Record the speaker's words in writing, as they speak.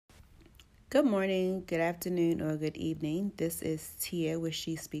Good morning, good afternoon, or good evening. This is Tia with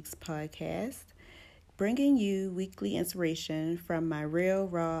She Speaks podcast, bringing you weekly inspiration from my real,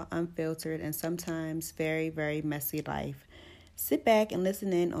 raw, unfiltered, and sometimes very, very messy life. Sit back and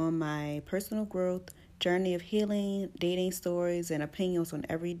listen in on my personal growth, journey of healing, dating stories, and opinions on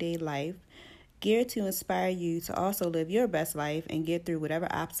everyday life, geared to inspire you to also live your best life and get through whatever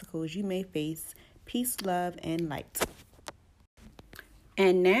obstacles you may face. Peace, love, and light.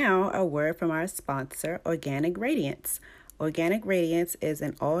 And now, a word from our sponsor, Organic Radiance. Organic Radiance is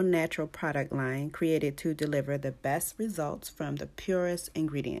an all-natural product line created to deliver the best results from the purest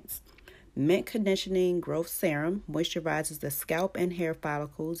ingredients. Mint Conditioning Growth Serum moisturizes the scalp and hair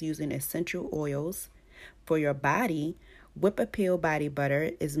follicles using essential oils. For your body, Whip Appeal Body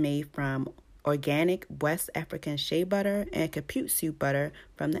Butter is made from organic West African shea butter and Capute butter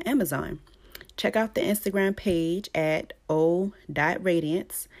from the Amazon. Check out the Instagram page at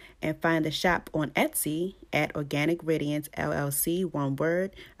o.radiance and find the shop on Etsy at Organic Radiance LLC, one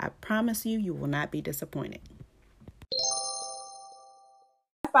word. I promise you will not be disappointed.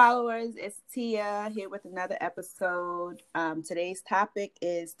 Hi followers, it's Tia here with another episode. Today's topic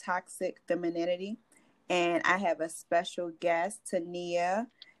is toxic femininity, and I have a special guest, Nia.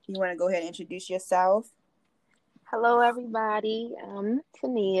 You want to go ahead and introduce yourself? Hello, everybody.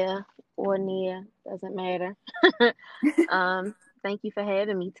 Nia or Nia, doesn't matter. Thank you for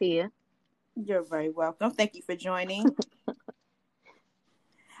having me, Tia. You're very welcome. Thank you for joining.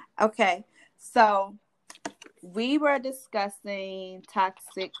 Okay, so we were discussing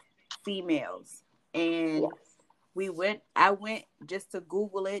toxic females, and Yes. I went just to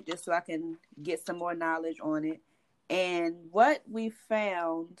Google it just so I can get some more knowledge on it. And what we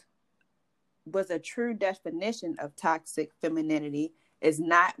found was a true definition of toxic femininity is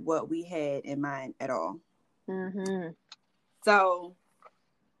not what we had in mind at all. Mm-hmm. So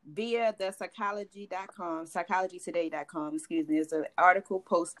via the psychologytoday.com, is an article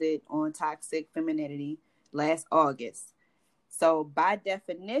posted on toxic femininity last August. So by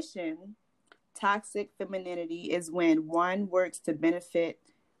definition, toxic femininity is when one works to benefit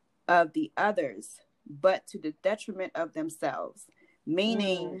of the others, but to the detriment of themselves,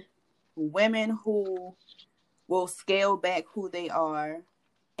 meaning women who will scale back who they are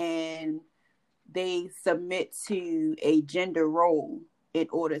and they submit to a gender role in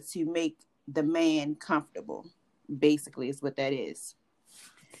order to make the man comfortable, basically is what that is.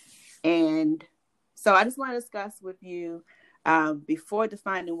 And so I just want to discuss with you, before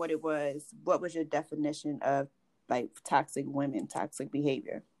defining what it was, what was your definition of like toxic women, toxic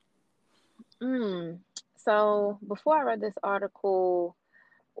behavior? So before I read this article,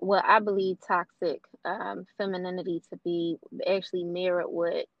 what I believe toxic femininity to be actually mirrored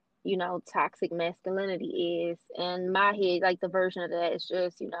what toxic masculinity is. In my head, like the version of that is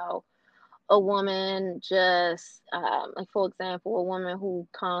just a woman just like, for example, a woman who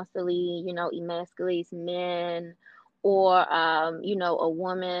constantly emasculates men, or a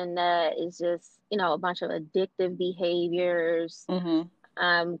woman that is just a bunch of addictive behaviors,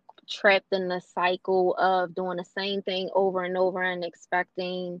 trapped in the cycle of doing the same thing over and over and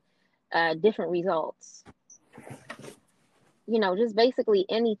expecting different results. Just basically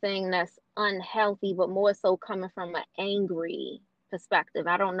anything that's unhealthy, but more so coming from an angry perspective.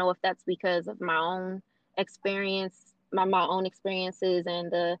 I don't know if that's because of my own experience, my own experiences, and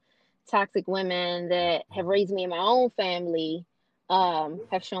the toxic women that have raised me in my own family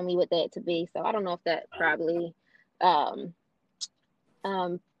have shown me what that to be. So I don't know if that probably um,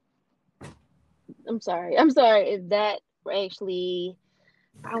 I'm sorry if that actually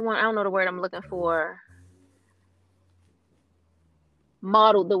I don't know the word I'm looking for,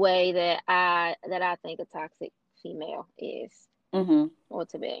 modeled the way that I think a toxic female is or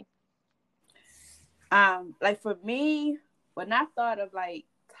to be. Like for me, when I thought of like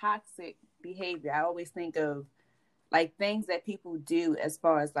toxic behavior, I always think of like things that people do as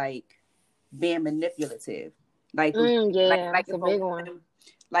far as like being manipulative. Like, Yeah, like it's a if a big woman, one.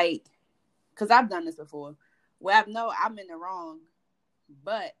 like, because I've done this before. Well, I know I'm in the wrong,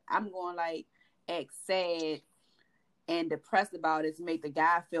 but I'm going like act sad and depressed about it to make the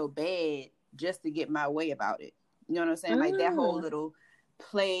guy feel bad just to get my way about it. You know what I'm saying? Like that whole little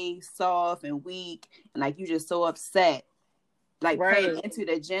play soft and weak, and like you just so upset, like playing into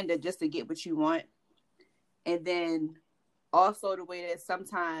the agenda just to get what you want. And then also the way that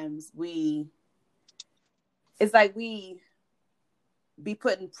sometimes it's like we be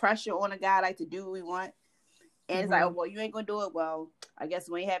putting pressure on a guy like to do what we want. And it's like, oh, well, you ain't gonna do it. Well, I guess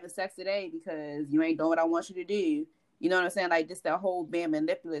we ain't having sex today because you ain't doing what I want you to do. You know what I'm saying? Like just that whole being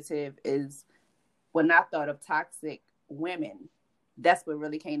manipulative is when I thought of toxic women. That's what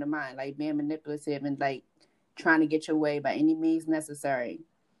really came to mind, like being manipulative and like trying to get your way by any means necessary.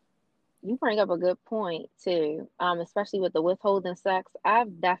 You bring up a good point too. Especially with the withholding sex.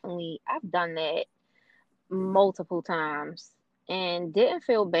 I've done that multiple times and didn't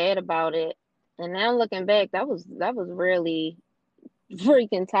feel bad about it. And now looking back, that was really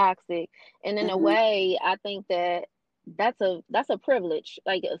freaking toxic. And in a Mm-hmm. way, I think that that's a privilege,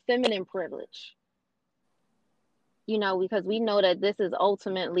 like a feminine privilege. Because we know that this is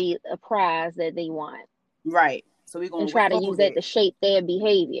ultimately a prize that they want Right. So we're and gonna try to use withhold that to it. shape their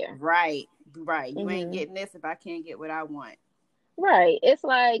behavior. Right. Right. You ain't Hmm. getting this if I can't get what I want. Right. It's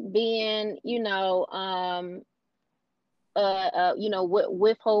like being,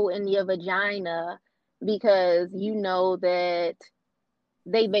 withholding your vagina because you know that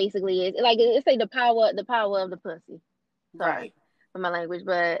they basically is like it's like the power of the pussy. Sorry Right. for my language,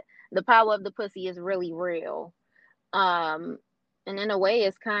 but the power of the pussy is really real. Um, and in a way,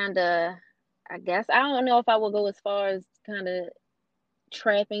 it's kind of, I guess, I don't know if I would go as far as kind of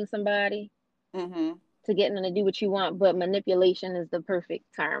trapping somebody Mm-hmm. to getting them to do what you want, but manipulation is the perfect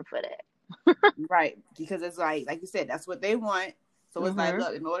term for that. Right. Because it's like you said, that's what they want. So it's like, Hmm.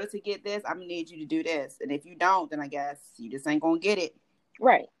 look, in order to get this, I'm gonna need you to do this. And if you don't, then I guess you just ain't gonna get it.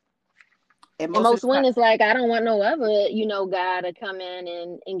 Right. And And most of most the time, women is like, I don't want no other, guy to come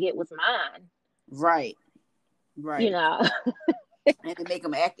in and get what's mine. right. You Right. know. And to make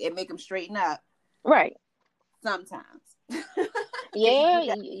them act and make them straighten up Right. sometimes. Because Yeah,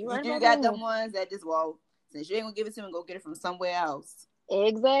 you you right do about got them that. ones that just, well, since you ain't gonna give it to me, go get it from somewhere else.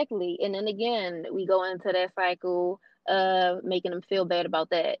 Exactly. And then again, we go into that cycle of making them feel bad about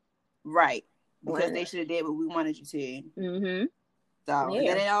that. Right. Because When, they should have did what we wanted you to. mm-hmm. So, and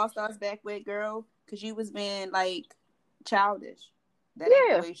then Yeah. it all starts back with, girl, because you was being like childish. That ain't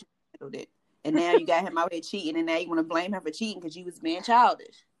the Yeah. way you handled it. And now you got him out here cheating, and now you want to blame her for cheating because you was being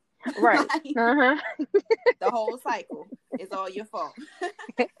childish. Right. Like, Uh-huh. the whole cycle is all your fault.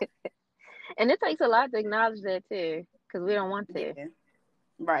 And it takes a lot to acknowledge that too, because we don't want to. Yeah,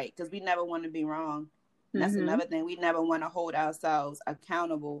 right. Because we never want to be wrong. And that's Mm-hmm. another thing. We never want to hold ourselves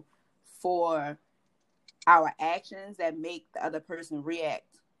accountable for our actions that make the other person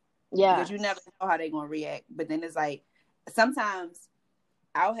react. Because you never Yes. know how they're going to react. But then it's like, sometimes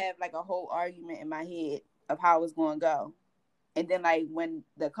I'll have like a whole argument in my head of how it's going to go. And then like when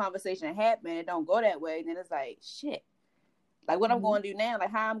the conversation happened, it don't go that way. Then it's like, shit. Like what I'm Mm-hmm. going to do now,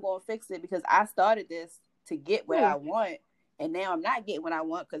 like how I'm going to fix it because I started this to get what Yeah. I want. And now I'm not getting what I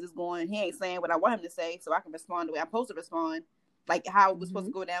want because he ain't saying what I want him to say. So I can respond the way I'm supposed to respond. Like how it was supposed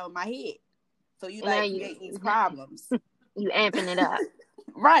Mm-hmm. to go down in my head. So you And now like you create these problems. you amping it up.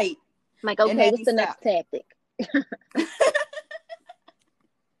 Right. Like, And okay, now what's you the stop. next tactic?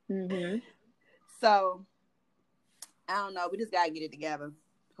 Mm-hmm. So I don't know. We just gotta get it together.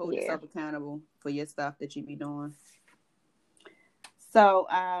 Hold Yeah. yourself accountable for your stuff that you be doing. So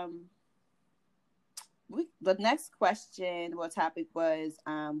the next question or topic was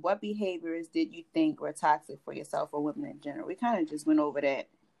what behaviors did you think were toxic for yourself or women in general? We kind of just went over that.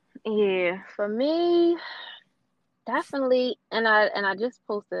 Yeah. For me, definitely. And I just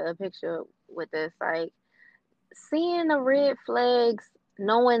posted a picture with this, like seeing the red flags,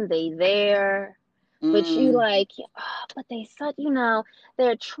 knowing they there, but you Mm, like, oh, but they such,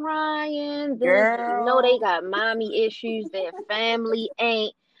 they're trying. Then you know they girl. got mommy issues. Their family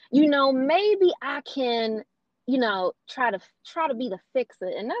ain't. Maybe I can, try to be the fixer,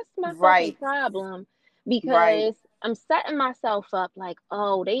 and that's my fucking Right. problem Right. because I'm setting myself up like,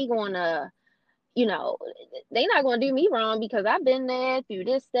 oh, you know, they not gonna do me wrong because I've been there through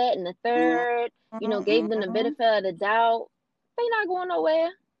this, that, and the third. Gave them the Mm-hmm. benefit of the doubt. They not going nowhere.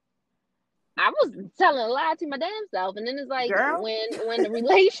 I was telling a lie to my damn self, and then it's like Girl. when the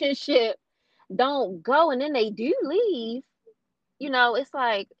relationship don't go, and then they do leave. It's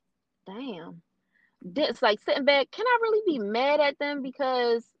like, damn. It's like sitting back. Can I really be mad at them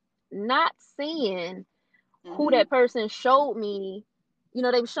because not seeing who Mm-hmm. that person showed me? They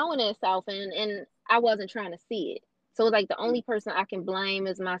were showing themselves, and I wasn't trying to see it. So it's like the only person I can blame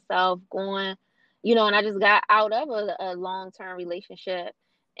is myself going, and I just got out of a long term relationship.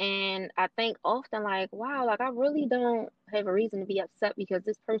 And I think often, like, wow, like I really don't have a reason to be upset because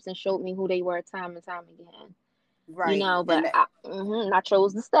this person showed me who they were time and time again. Right. But I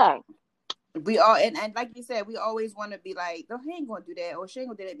chose to stay. We all and like you said, we always want to be like, no, he ain't gonna do that or she ain't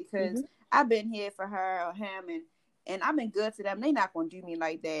gonna do that because Hmm. I've been here for her or him and I've been good to them. They not gonna do me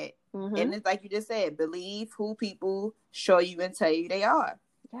like that. Hmm. And it's like you just said, believe who people show you and tell you they are.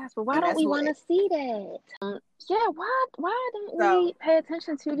 Yes, but why And don't that's we who want to see that? Yeah, why don't so we pay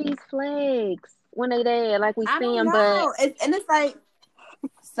attention to these flags? when they there, like we I see don't them, but know. And it's like,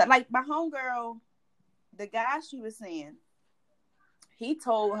 so like my homegirl, the guy she was seeing, he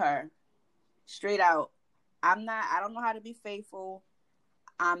told her straight out, I don't know how to be faithful.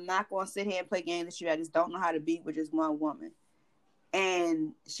 I'm not going to sit here and play games with you. I just don't know how to be with just one woman.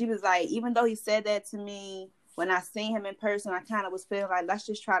 And she was like, even though he said that to me, when I seen him in person, I kind of was feeling like, let's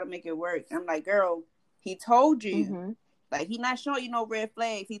just try to make it work. I'm like, girl, he told you. mm-hmm. Like, he not showing you no red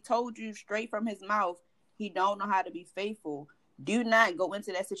flags. He told you straight from his mouth, he don't know how to be faithful. Do not go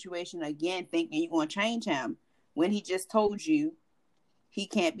into that situation again thinking you're going to change him when he just told you he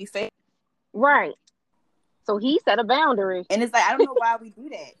can't be faithful. Right. So he set a boundary. And it's like, I don't know why we do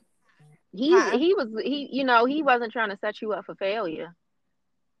that. Huh? He wasn't trying to set you up for failure.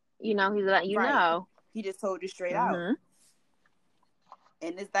 He's letting you Right. know. He just told you straight out. Mm-hmm.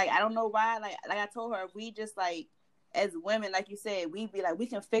 And it's like, I don't know why. Like I told her, we just like, as women, like you said, we be like, we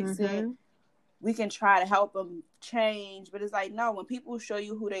can fix it. Mm-hmm. We can try to help them change. But it's like, no, when people show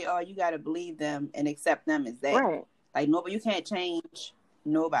you who they are, you got to believe them and accept them as that. Right. Like, nobody, you can't change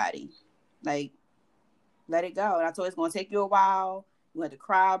nobody. Like, let it go. And I told her it's going to take you a while. You have to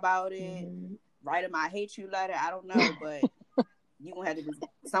cry about it. Mm-hmm. Write him, I hate you letter. I don't know, but you're going to have to do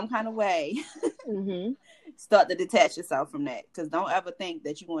some kind of way. Mm-hmm. Start to detach yourself from that. Because don't ever think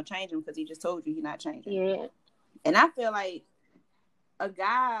that you're going to change him because he just told you he's not changing. Yeah. And I feel like a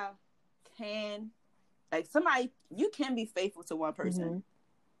guy can, like, somebody, you can be faithful to one person.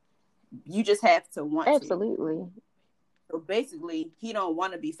 Mm-hmm. You just have to want Absolutely. to. So basically, he don't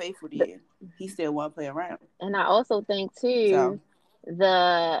want to be faithful to you. He still want to play around. And I also think too,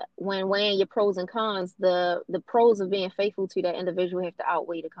 when weighing your pros and cons, the pros of being faithful to that individual have to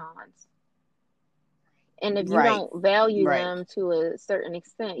outweigh the cons. And if you Right. don't value Right. them to a certain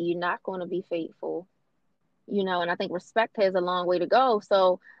extent, you're not going to be faithful. And I think respect has a long way to go.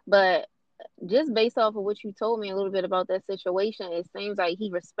 So, but just based off of what you told me a little bit about that situation, it seems like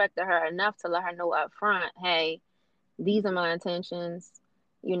he respected her enough to let her know up front, hey, these are my intentions.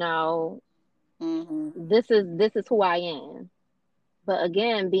 Mm-hmm. This is who I am. But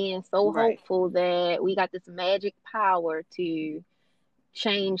again, being so Right. hopeful that we got this magic power to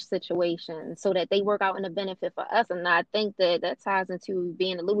change situations so that they work out in a benefit for us. And I think that ties into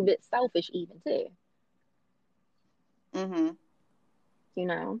being a little bit selfish even too. Mm-hmm. You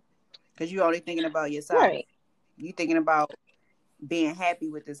know? Because you're only thinking about yourself. Right. You thinking about being happy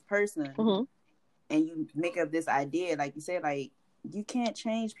with this person. Mm-hmm. And you make up this idea, like you said, like, you can't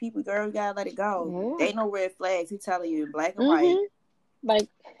change people, girl. You gotta let it go. Yeah. They ain't no red flags. He telling you in black and white, Mm-hmm. Like,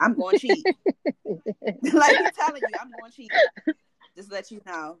 I'm going cheat. Like, he telling you, I'm going cheat. Just let you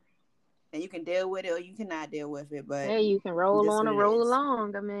know. And you can deal with it or you cannot deal with it. But hey, you can roll this on what or it roll is.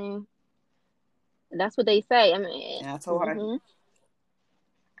 along. I mean, that's what they say. I mean, And I told her, mm-hmm.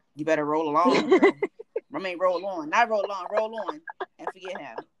 you better roll along, girl. I mean, roll on. Not roll on, roll on. And forget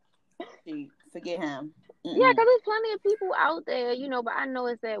him. Forget him. Yeah, Mm-mm. because there's plenty of people out there, but I know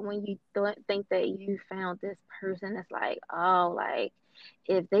it's that when you think that you found this person, it's like, oh, like,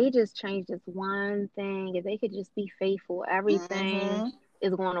 if they just change this one thing, if they could just be faithful, everything Mm-hmm.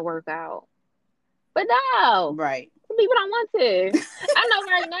 is going to work out. But no, Right. people don't want to. I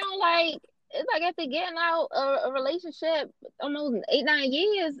know right now, like, it's like after getting out a relationship almost 8, 9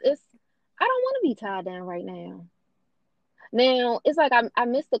 years, I don't want to be tied down right now. Now, it's like I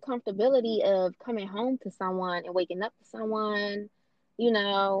miss the comfortability of coming home to someone and waking up to someone, and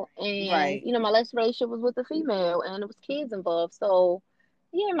Right. my last relationship was with a female and it was kids involved. So,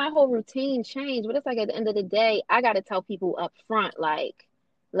 yeah, my whole routine changed, but it's like at the end of the day, I got to tell people up front, like,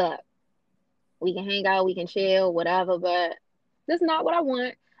 look, we can hang out, we can chill, whatever, but that's not what I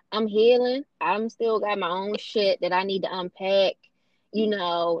want. I'm healing. I'm still got my own shit that I need to unpack.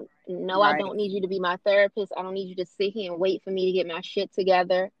 No, I Right. don't need you to be my therapist. I don't need you to sit here and wait for me to get my shit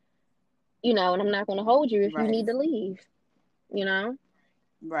together. And I'm not going to hold you if you Right. need to leave, you know?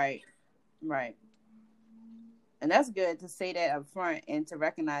 Right. Right. And that's good to say that up front and to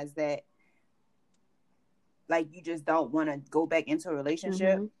recognize that, like, you just don't want to go back into a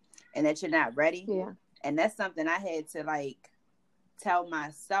relationship Mm-hmm. and that you're not ready. Yeah. And that's something I had to, like, tell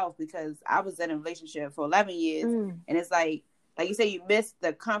myself because I was in a relationship for 11 years. And it's like you say, you miss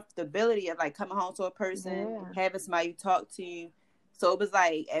the comfortability of, like, coming home to a person, Yeah. having somebody you talk to. So it was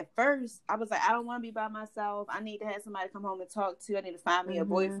like, at first, I was like, I don't want to be by myself. I need to have somebody to come home and talk to. I need to find me a Mm-hmm.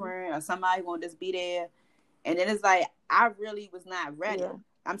 boyfriend or somebody who won't just be there. And then it's like, I really was not ready. Yeah.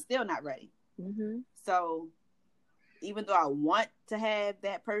 I'm still not ready. Mm-hmm. So even though I want to have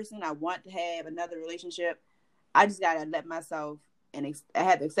that person, I want to have another relationship, I just got to let myself I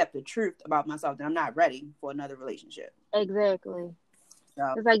have to accept the truth about myself that I'm not ready for another relationship. Exactly.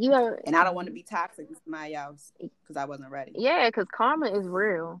 So, It's like you have, and I don't want to be toxic to somebody else because I wasn't ready. yeah, because karma is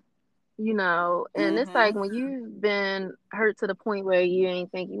real, and it's like Mm-hmm. when you've been hurt to the point where you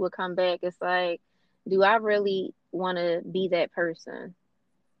ain't think you would come back, it's like, do I really want to be that person?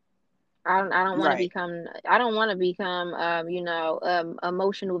 I don't want to Right. become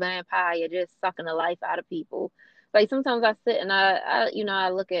emotional vampire just sucking the life out of people. Like sometimes I sit and I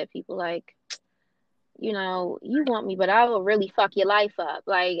look at people like, you want me, but I will really fuck your life up.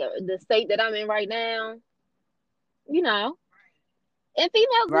 Like the state that I'm in right now, you know. And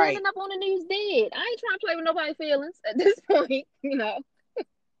females be Right. ending up on the news dead. I ain't trying to play with nobody's feelings at this point.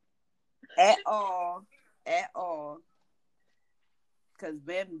 At all. At all. Because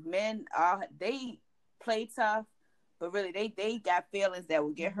men are, they play tough, but really they got feelings that will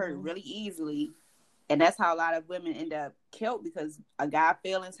get hurt Hmm. really easily. And that's how a lot of women end up killed, because a guy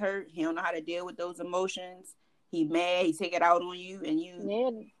feelings hurt, he don't know how to deal with those emotions. He mad, he take it out on you, and you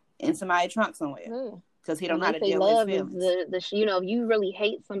Yeah, in somebody's trunk somewhere, yeah. because he don't And know how they to say deal with his love is feelings. if you really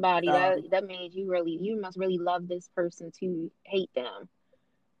hate somebody, So that means you must really love this person to hate them.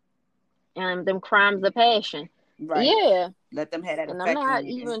 And them crimes of passion. right, Yeah. let them have that And I'm effect not on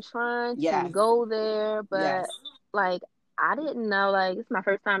you. even trying to Yes, go there, yes. but like I didn't know, like it's my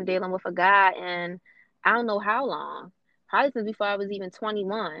first time dealing with a guy and I don't know how long. Probably since before I was even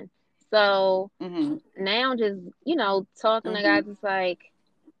 21. So Mm-hmm. now just, talking to Mm-hmm. guys, it's like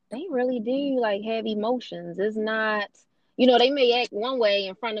they really do like have emotions. It's not, they may act one way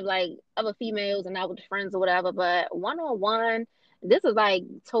in front of like other females and out with friends or whatever, but one on one, this is like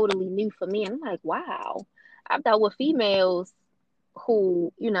totally new for me. And I'm like, wow. I've dealt with females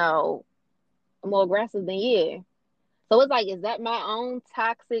who, are more aggressive than you. So it's like, is that my own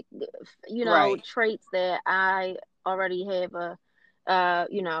toxic, Right. traits that I already have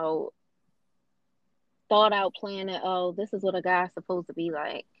thought out plan that, oh, this is what a guy's supposed to be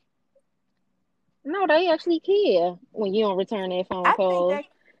like. No, they actually care when you don't return their phone I think calls. that,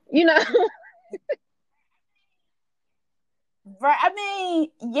 You know? right. I mean,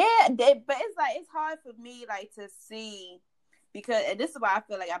 yeah, but it's like it's hard for me like to see, because, and this is why I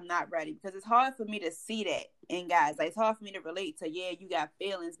feel like I'm not ready, because it's hard for me to see that in guys. Like it's hard for me to relate to, yeah, you got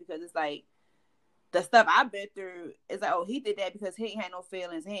feelings, because it's like the stuff I've been through is like, oh, he did that because he ain't had no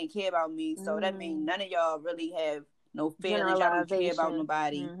feelings, he ain't care about me. So that means Mm, none of y'all really have no feelings. Y'all don't care about generalization.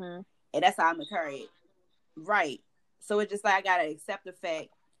 nobody, Hmm. and that's how I'm gonna carry it. Right. So it's just like I gotta accept the fact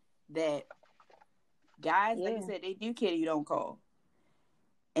that guys, like you Yeah. said, they do care you don't call.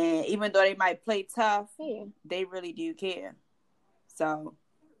 And even though they might play tough, Yeah. they really do care. So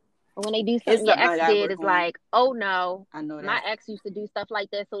When they do it's something your something I ex gotta did, work it's on. like, oh no, I know my that. ex used to do stuff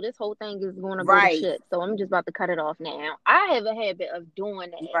like that, so this whole thing is going to go to Right. shit. So I'm just about to cut it off now. I have a habit of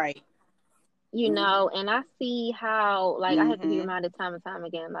doing that, Right. and I see how, like, I have to be Mm-hmm. reminded time and time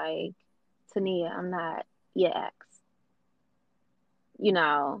again, like, Tania, I'm not your ex, you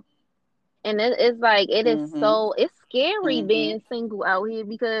know. And it's like, Mm-hmm. it's scary Mm-hmm. being single out here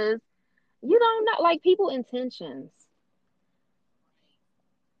because you don't know, like, people intentions.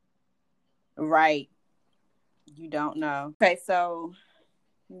 Right. You don't know. Okay, so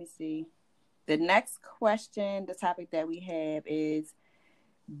let me see. The next question, the topic that we have is,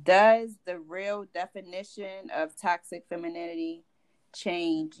 does the real definition of toxic femininity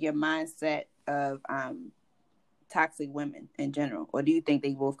change your mindset of toxic women in general? Or do you think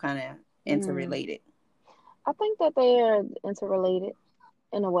they both kind of Mm. interrelated? I think that they are interrelated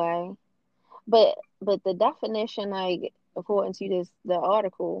in a way. But the definition, like according to the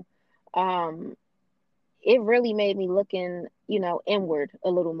article, um, it really made me looking, inward a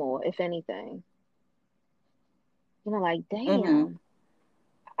little more, if anything. Like, Mm-hmm. damn,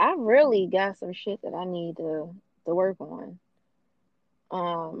 I really got some shit that I need to work on.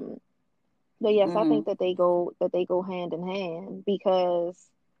 Um, but yes, I Mm-hmm. think that they go hand in hand because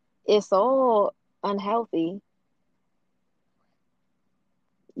it's all unhealthy,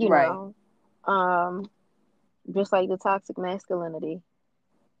 you Right. know. Um, just like the toxic masculinity.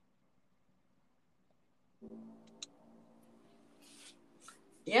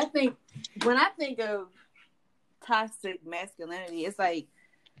 Yeah, I think when I think of toxic masculinity, it's like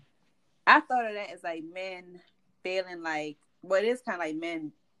I thought of that as like men feeling like, well, it is kind of like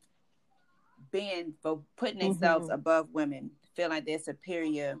men being for putting themselves Hmm. above women, feeling like they're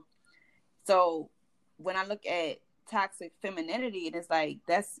superior. So when I look at toxic femininity, and it's like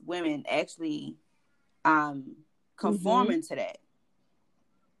that's women actually um Hmm. conforming to that,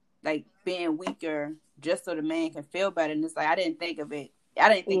 like being weaker just so the man can feel better. And it's like I didn't think it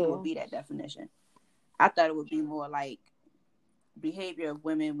Yeah. would be that definition. I thought it would be more like behavior of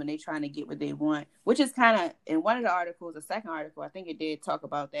women when they're trying to get what they want, which is kind of in one of the articles, the second article, I think it did talk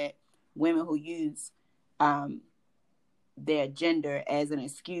about that, women who use their gender as an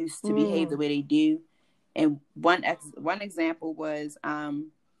excuse to behave the way they do. And one example was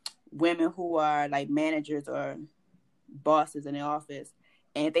women who are like managers or bosses in the office,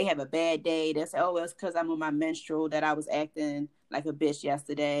 and if they have a bad day, they'll say, oh, it's because I'm on my menstrual that I was acting like a bitch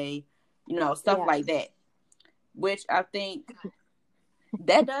yesterday, stuff like that, which I think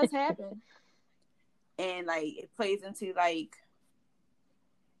that does happen. And like it plays into like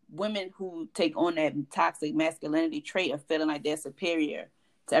women who take on that toxic masculinity trait of feeling like they're superior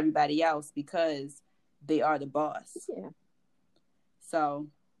to everybody else because they are the boss. Yeah. So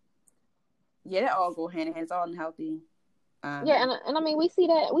yeah, that all go hand in hand. It's all unhealthy. Yeah, and I mean we see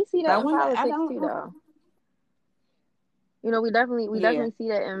that in politics too, though. We definitely see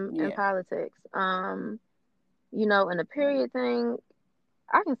that in politics. And the period thing,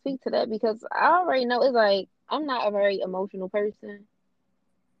 I can speak to that because I already know it's like I'm not a very emotional person.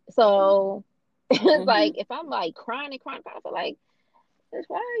 So it's like if I'm like crying, I feel like, bitch,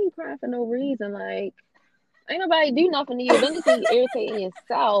 why are you crying for no reason? Like, ain't nobody do nothing to you. Then you can irritating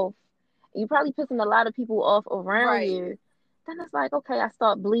yourself. You probably pissing a lot of people off around you. Then it's like, okay, I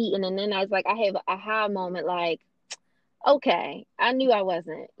start bleeding, and then I was like, I have an aha moment, like, okay, I knew I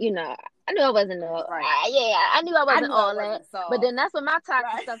wasn't, I knew I wasn't I knew I wasn't all that. But then that's when my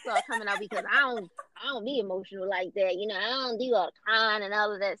toxic stuff started coming out because I don't be emotional like that, I don't do all the crying and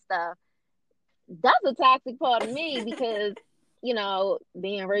all of that stuff. That's a toxic part of me because,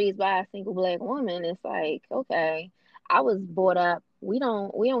 being raised by a single black woman, it's like, okay, I was brought up, we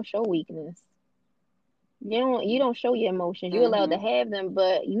don't show weakness. You don't show your emotions. You're allowed to have them,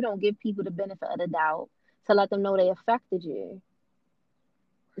 but you don't give people the benefit of the doubt to let them know they affected you.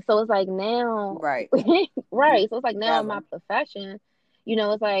 So it's like now, right. So it's like now in my profession,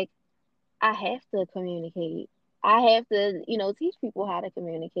 it's like I have to communicate. I have to, teach people how to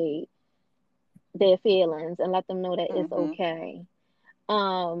communicate their feelings and let them know that it's okay.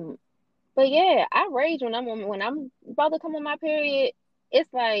 But yeah, I rage when I'm about to come on my period.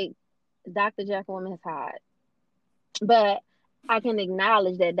 It's like Dr. Jekyll and Miss Hyde. But I can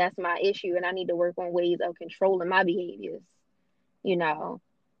acknowledge that that's my issue, and I need to work on ways of controlling my behaviors.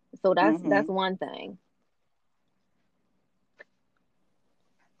 So that's one thing.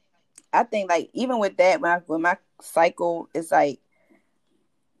 I think like even with that, when my cycle is like,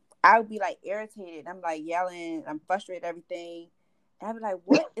 I would be like irritated. I'm like yelling. I'm frustrated. Everything. And I'd be like,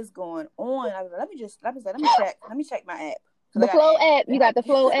 "What is going on?" I was like, let me check my app. The Flow app. You got the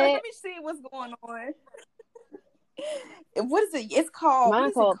Flow app. Let me see what's going on. What is it? It's called.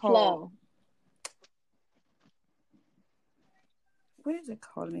 Mine called Flow. What is it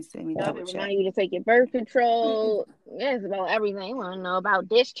called? Let me see. Let me double check. Remind you to take your birth control. Yeah, it's about everything. You want to know about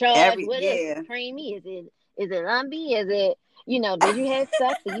discharge. What is it? Creamy? Is it lumpy? Is it, did you have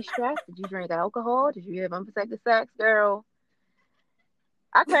sex? Are you stressed? Did you drink alcohol? Did you have unprotected sex, girl?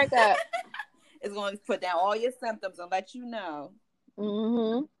 I crack up. It's going to put down all your symptoms and let you know.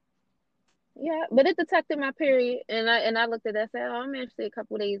 Yeah, but it detected my period, and I looked at that and said, oh, I'm actually a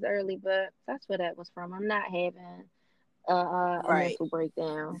couple days early, but that's where that was from. I'm not having a mental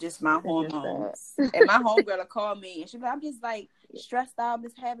breakdown. Just my hormones. And my homegirl will call me and she'll be like, I'm just like stressed out, I'm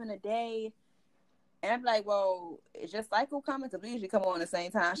just having a day. And I'm like, well, is your cycle coming? Because we usually come on at the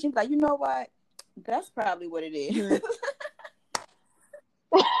same time. She's like, you know what? That's probably what it is. She's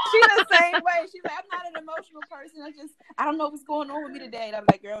the same way. She's like, I'm not an emotional person. I don't know what's going on with me today. And I'm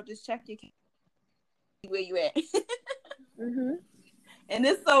like, girl, just check your where you at. And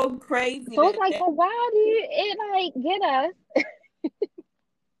it's so crazy. So it's like, well, why do it like get us?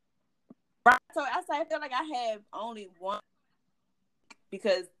 Right. So I feel like I have only one,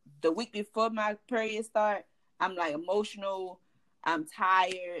 because the week before my period start, I'm like emotional, I'm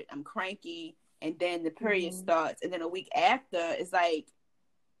tired, I'm cranky, and then the period starts, and then a week after, it's like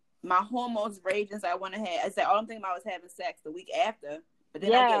my hormones raging, so I want to have. It's like all I'm thinking about is having sex the week after, but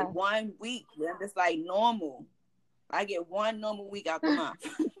then I get 1 week where I'm just like normal. I get one normal week out the month.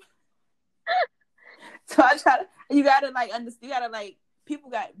 So you gotta like understand. You gotta like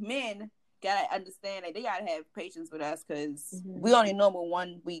men gotta understand that they gotta have patience with us because we only normal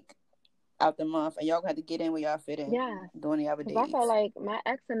 1 week out the month, and y'all have to get in where y'all fit in. Yeah, during the other days. I felt like my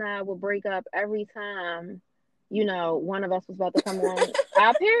ex and I would break up every time, one of us was about to come on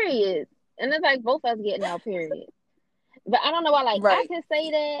our period, and it's like both of us getting our period. But I don't know why, like, I can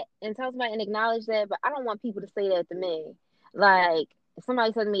say that and tell somebody and acknowledge that, but I don't want people to say that to me. Like, if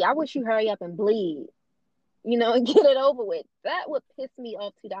somebody said to me, I wish you hurry up and bleed, and get it over with. That would piss me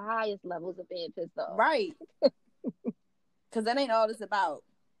off to the highest levels of being pissed off. Right. Because that ain't all it's about.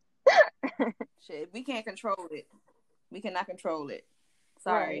 Shit, we can't control it. We cannot control it.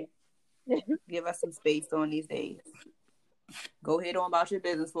 Sorry. Right. Give us some space on these days. Go ahead on about your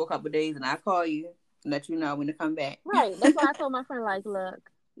business for a couple of days, and I'll call you and let you know when to come back. Right. That's why I told my friend, like, look,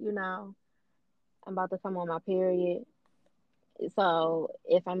 you know, I'm about to come on my period. So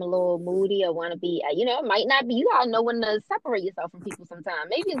if I'm a little moody or want to be, you know, it might not be. You gotta know when to separate yourself from people. Sometimes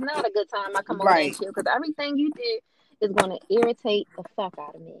maybe it's not a good time. I come over there and Right. chill because everything you did is gonna irritate the fuck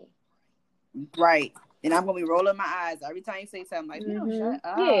out of me. Right. And I'm gonna be rolling my eyes every time you say something like, you don't shut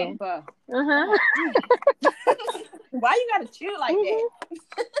Yeah. up. Uh-huh. Why you gotta chill like that?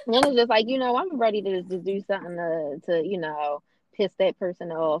 And it's just like, you know, I'm ready to just do something to, you know, piss that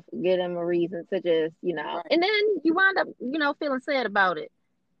person off, give them a reason to just, you know, Right. and then you wind up, you know, feeling sad about it.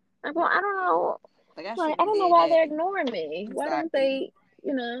 Like, well, I don't know. Like I Like, shouldn't I have don't know did why that. they're ignoring me. Why don't Exactly. they,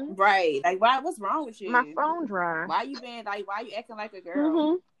 you know? Right. Like what's wrong with My you? phone dry. Why you acting like a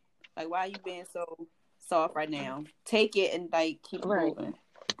girl? Like why you being so soft right now? Take it and like keep it Right. moving.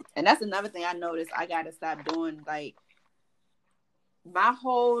 And that's another thing I noticed I gotta stop doing. Like my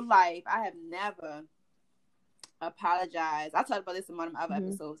whole life I have never apologized. I talked about this in one of my other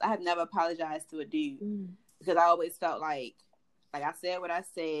episodes. I have never apologized to a dude because I always felt like I said what I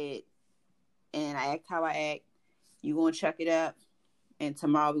said and I act how I act. You gonna chuck it up and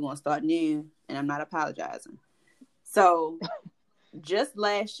tomorrow we're gonna start new and I'm not apologizing. So just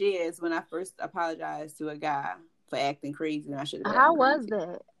last year is when I first apologized to a guy for acting crazy and I should have How acted was crazy.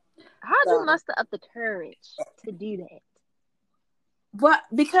 that? How'd you So, muster up the courage to do that? but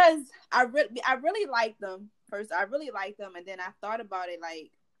because I really liked them first. I really liked them, and then I thought about it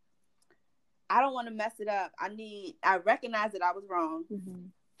like I don't want to mess it up. I recognize that I was wrong,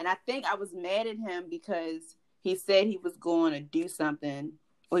 and I think I was mad at him because he said he was going to do something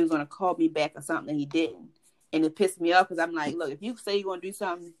or he was going to call me back or something, and he didn't. And it pissed me off because I'm like, look, if you say you're going to do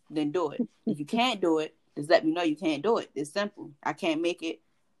something, then do it. If you can't do it, just let me know you can't do it. It's simple. I can't make it.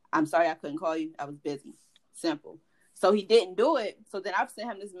 I'm sorry I couldn't call you. I was busy. Simple. So he didn't do it. So then I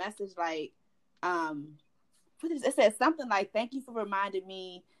sent him this message like, it said something like, thank you for reminding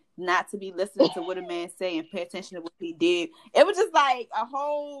me not to be listening to what a man say and pay attention to what he did. It was just like a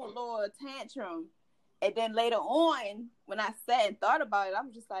whole little tantrum. And then later on, when I sat and thought about it, I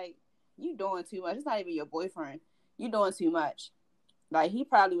was just like, you doing too much. It's not even your boyfriend. You doing too much. Like, he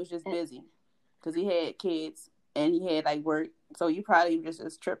probably was just busy because he had kids and he had, like, work. So you probably were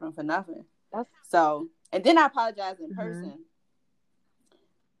just tripping for nothing. So, and then I apologized in person.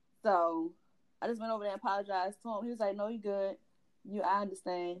 So I just went over there and apologized to him. He was like, no, you good. I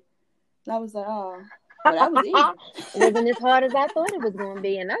understand. And I was like, oh. Well, that was easy. It wasn't as hard as I thought it was going to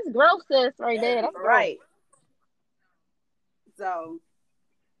be. And that's gross, sis, right there. That's right. So,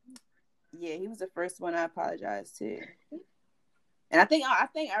 yeah, he was the first one I apologized to. And I think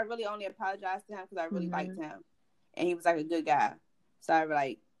I really only apologized to him because I really liked him. And he was like a good guy. So I was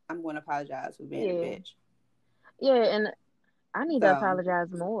like, I'm going to apologize for being a bitch. Yeah, and I need to apologize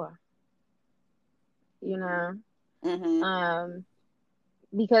more. You know?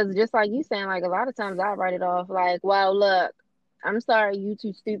 Because just like you saying, like a lot of times I write it off like, well, look, I'm sorry you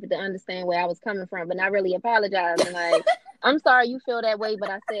too stupid to understand where I was coming from, but not really apologizing. Like, I'm sorry you feel that way, but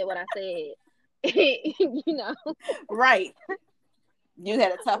I said what I said. You know? Right. You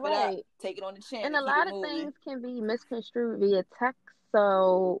had to tough it up, take it on the chin, and and a keep lot it of moving. Things can be misconstrued via text.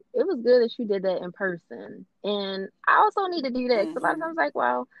 So it was good that you did that in person. And I also need to do that. So a lot of times, like,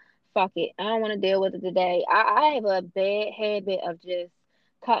 well, fuck it. I don't want to deal with it today. I have a bad habit of just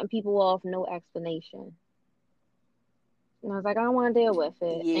cutting people off, no explanation. And I was like, I don't want to deal with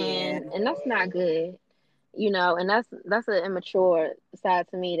it. Yeah. And that's not good. You know, and that's an immature side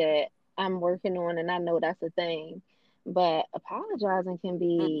to me that I'm working on, and I know that's a thing. But apologizing can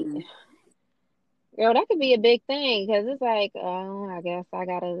be, girl, that could be a big thing because it's like, oh, I guess I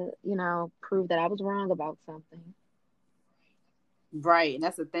gotta, you know, prove that I was wrong about something. Right, and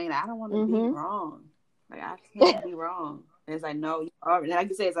that's the thing. I don't want to be wrong. Like I can't be wrong. And it's like, no, you are. And like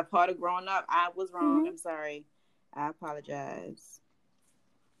you said, as a part of growing up, I was wrong. I'm sorry. I apologize.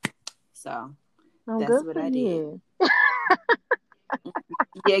 So that's what I did.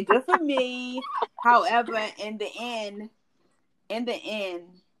 Yeah, good for me. However, in the end,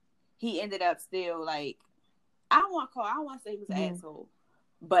 he ended up still like I don't want to say he was an asshole,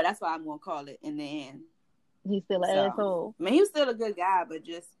 but that's why I'm gonna call it in the end. He's still an asshole. I mean, he was still a good guy, but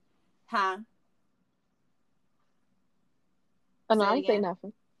just Oh no, I didn't say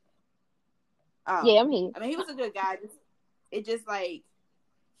nothing. Oh, yeah, I'm here. I mean, he was a good guy. It just like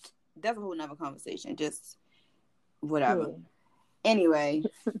that's a whole nother conversation. Just whatever. Yeah. Anyway,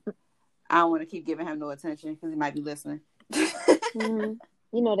 I don't want to keep giving him no attention because he might be listening. Mm-hmm.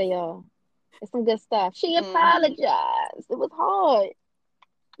 You know they are. It's some good stuff. She Hmm. apologized. It was hard.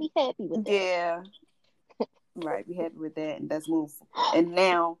 Be happy with that. Yeah. Right. Be happy with that, and let's move. And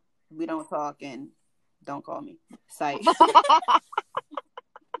now we don't talk and don't call me. Sight.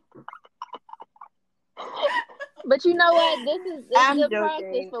 But you know what? This I'm good practice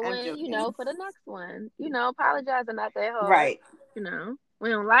joking. for I'm when, joking. for the next one. Apologizing not that hard. Right. We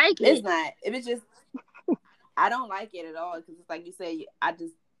don't like It's it. not. It was just I don't like it at all because it's like you say.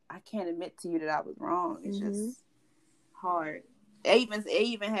 I can't admit to you that I was wrong. It's Hmm. just hard. I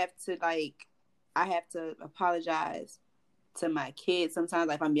even have to like. I have to apologize to my kids sometimes.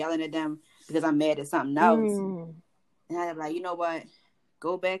 Like if I'm yelling at them because I'm mad at something else, Mm. and I'm like, you know what?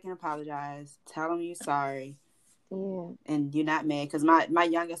 Go back and apologize. Tell them you're sorry Yeah. and you're not mad. Because my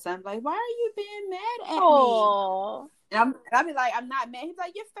youngest son's like, why are you being mad at me? Oh. And I'll be like, I'm not mad. He's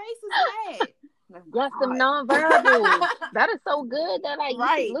like, your face is mad. Oh Yes, them my nonverbals. God. That is so good that like you see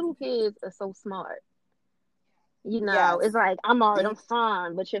Right. little kids are so smart. Yes. It's like I'm alright, And I'm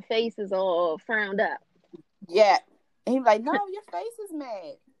fine, but your face is all frowned up. yeah. And he's like, no, your face is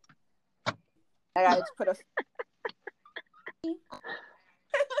mad. I gotta put a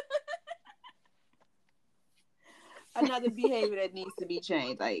another behavior that needs to be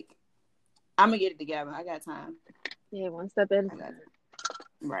changed. Like, I'm gonna get it together. I got time. Yeah, one step at a I got time.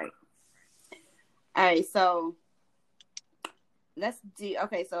 it. Right. All right. So let's do.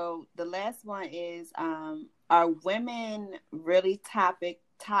 Okay. So the last one is, are women really toxic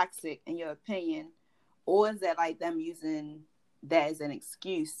in your opinion, or is that like them using that as an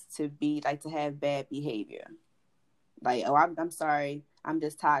excuse to be like to have bad behavior? Like, oh, I'm sorry, I'm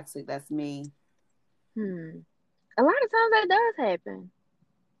just toxic. That's me. A lot of times that does happen.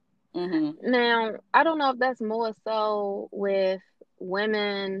 Mhm. Now, I don't know if that's more so with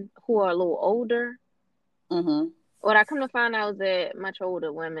women who are a little older. Mhm. What I come to find out is that much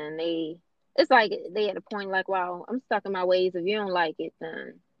older women, it's like they at a point like, wow, I'm stuck in my ways. If you don't like it,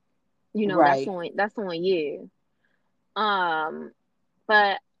 then Right. that's on you. Um,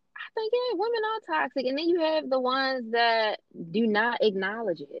 but I think yeah, women are toxic, and then you have the ones that do not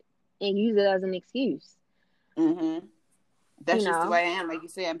acknowledge it and use it as an excuse. Mhm. You That's just the know, way I am. Like you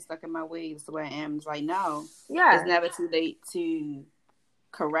said, I'm stuck in my ways. It's the way I am. It's like no, it's yeah, never too late to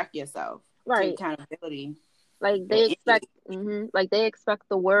correct yourself. Take right. accountability. Like At they any expect, like they expect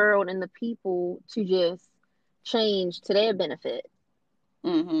the world and the people to just change to their benefit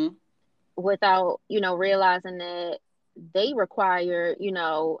Mhm. without, realizing that they require,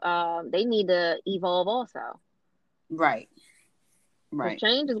 they need to evolve also. Right. If Right.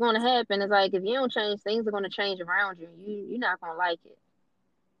 change is going to happen, it's like if you don't change, things are going to change around you. You're not going to like it.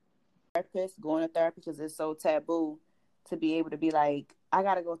 Therapist, going to therapy because it's so taboo to be able to be like, I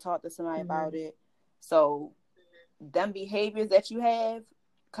gotta go talk to somebody about Hmm. it. So them behaviors that you have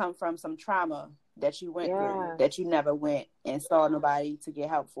come from some trauma that you went through Yeah, that you never went and saw nobody to get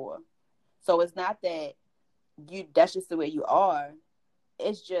help for. So it's not that you that's just the way you are.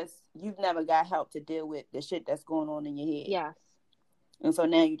 It's just you've never got help to deal with the shit that's going on in your head. yes. And so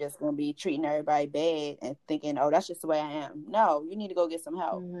now you're just gonna be treating everybody bad and thinking, oh, that's just the way I am. No, you need to go get some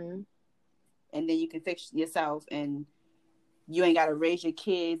help. Hmm. And then you can fix yourself and you ain't gotta raise your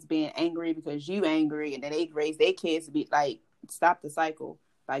kids being angry because you angry and then they raise their kids to be like stop the cycle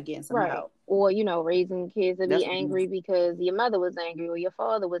by getting some Right. help. Or, raising kids to be That's what you angry because your mother was angry or your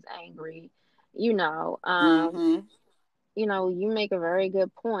father was angry. You know, um, mm-hmm. you make a very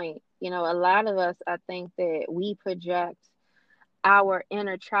good point. A lot of us, I think that we project our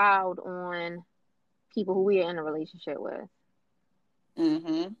inner child on people who we are in a relationship with.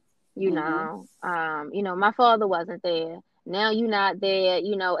 Mm-hmm. Mm-hmm. My father wasn't there. Now you not there,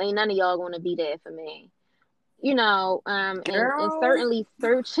 ain't none of y'all gonna be there for me. And Girl. certainly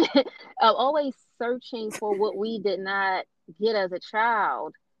searching, always searching for what we did not get as a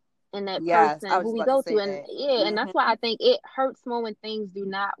child in that Yes, I person was who just we about to go to. say And that. yeah, and that's why Mm-hmm. I think it hurts more when things do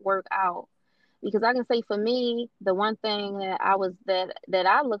not work out. Because I can say for me, the one thing that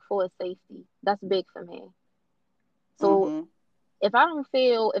I look for is safety. That's big for me. So Mm-hmm. if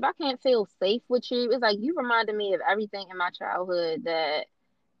I can't feel safe with you, it's like you reminded me of everything in my childhood that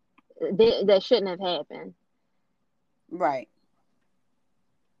shouldn't have happened. Right.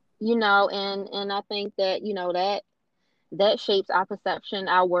 And I think that, that shapes our perception,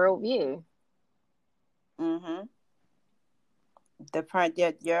 our worldview. Mm-hmm. The part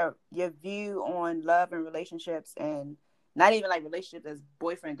that your view on love and relationships and not even like relationships as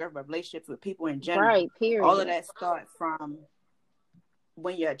boyfriend girlfriend, but relationships with people in general. Right, All of period. that starts from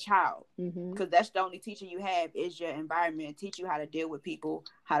when you're a child. Hmm. Because that's the only teacher you have is your environment. Teach you how to deal with people,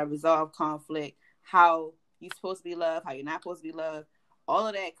 how to resolve conflict, how you're supposed to be loved, how you're not supposed to be loved. All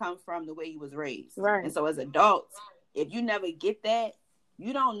of that comes from the way you was raised. And Right. so as adults, if you never get that,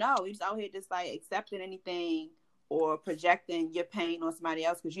 you don't know. You're just out here just like accepting anything or projecting your pain on somebody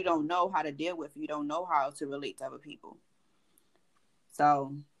else because you don't know how to deal with it. You don't know how to relate to other people.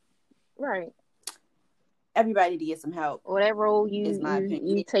 So Right. everybody need to get some help, Or that role is my you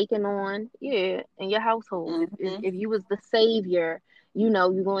opinion. taking on, yeah, in your household. Mm-hmm. If you was the savior, you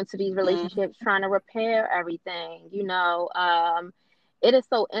go into these Mm-hmm. relationships trying to repair everything. It is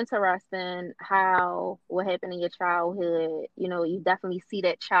so interesting how what happened in your childhood. You definitely see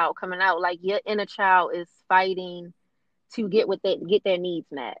that child coming out. Like your inner child is fighting to get their needs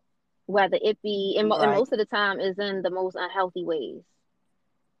met, whether it be and Right. most of the time is in the most unhealthy ways.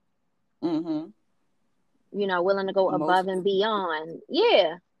 Mm-hmm. Willing to go Most above and beyond.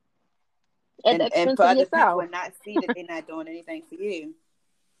 Yeah, at the and expense for of other people yourself. and not see that they're not doing anything for you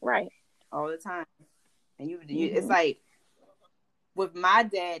Right. all the time. And it's Mhm. like with my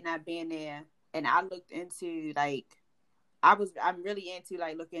dad not being there, and I looked into like I'm really into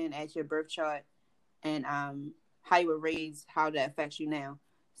like looking at your birth chart and how you were raised, how that affects you now.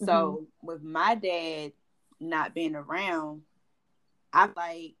 Mhm. So with my dad not being around, I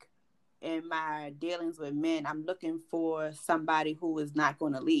like in my dealings with men, I'm looking for somebody who is not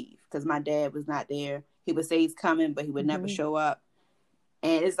going to leave because my dad was not there. He would say he's coming, but he would never Mhm. show up.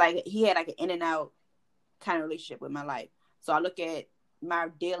 And it's like he had like an in and out kind of relationship with my life. So I look at my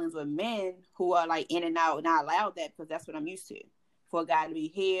dealings with men who are like in and out, and I allow that because that's what I'm used to. For a guy to be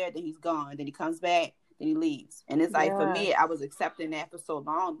here, then he's gone, then he comes back, then he leaves. And it's like for Yes. me, I was accepting that for so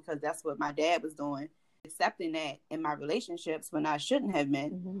long because that's what my dad was doing. Accepting that in my relationships when I shouldn't have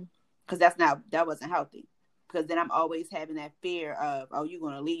been, Mhm. because that wasn't healthy. Because then I'm always having that fear of, oh, you're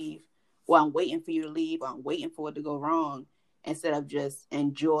gonna leave, or I'm waiting for you to leave, or I'm waiting for it to go wrong, instead of just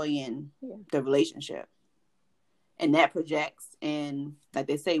enjoying Yeah. the relationship. And that projects, and like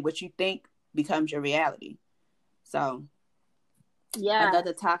they say, what you think becomes your reality. So Yes.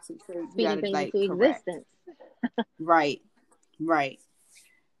 another toxic trait you Speaking gotta things like into correct. existence. Right, right.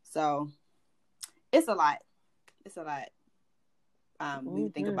 So it's a lot. It's a lot. When you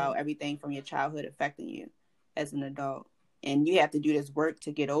think Mhm. about everything from your childhood affecting you as an adult, and you have to do this work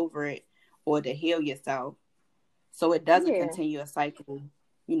to get over it or to heal yourself, so it doesn't Yeah. continue a cycle,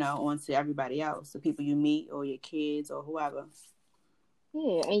 onto everybody else, the people you meet or your kids or whoever. Yeah,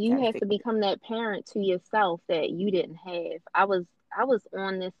 and Got you to have fix to become that parent to yourself that you didn't have. I was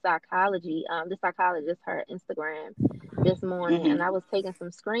on this psychologist, her Instagram this it. morning, and I Mm-hmm. was taking some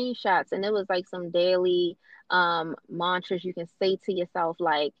screenshots, and it was like some daily mantras you can say to yourself,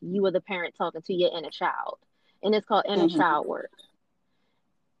 like you are the parent talking to your inner child, and it's called inner Mm-hmm. child work.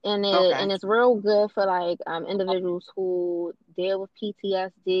 And Okay. it's real good for like individuals who deal with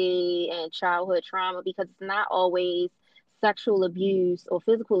PTSD and childhood trauma, because it's not always sexual abuse or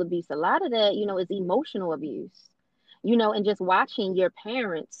physical abuse. A lot of that, is emotional abuse. And just watching your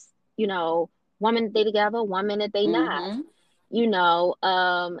parents, 1 minute they together, 1 minute they not. Mm-hmm.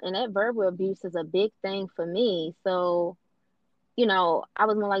 And that verbal abuse is a big thing for me. So, I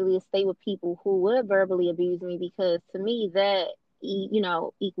was more likely to stay with people who would verbally abuse me, because to me that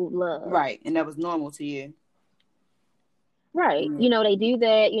equaled love. Right, and that was normal to you. Right. Yeah. They do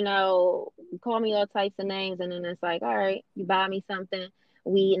that, call me all types of names, and then it's like, all right, you buy me something.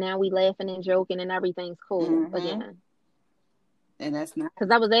 We laughing and joking and everything's cool Mm-hmm. again. And that's not Because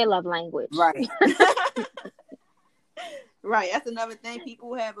that was their love language. right. Right. That's another thing.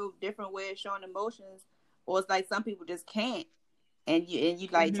 People have a different way of showing emotions, or it's like some people just can't. And you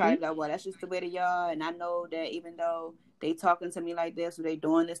like try Hmm. to be like, well, that's just the way they are. And I know that even though they talking to me like this or they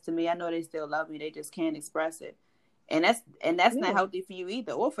doing this to me, I know they still love me. They just can't express it. And that's not Yeah. healthy for you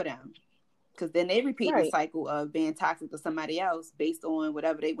either, or for them. Because then they repeat the Right. cycle of being toxic to somebody else based on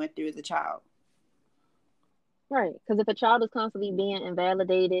whatever they went through as a child. Right. Because if a child is constantly being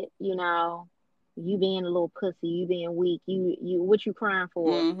invalidated, you being a little pussy, you being weak, what you crying for,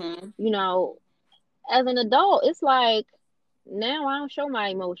 Mm-hmm. you know, as an adult, it's like now I don't show my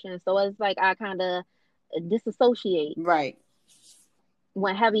emotions. So it's like I kind of disassociate Right.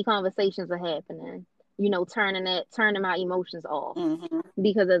 when heavy conversations are happening, turning my emotions off. Mm-hmm.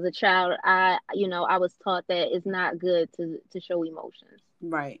 Because as a child, I was taught that it's not good to show emotions.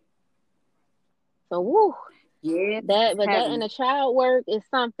 Right. So, woo, Yeah, it's but that heavy. inner child work is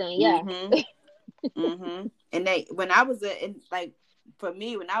something, yes. Mm-hmm. Mm-hmm. And they when I was a and like for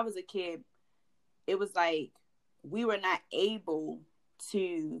me when I was a kid, it was like we were not able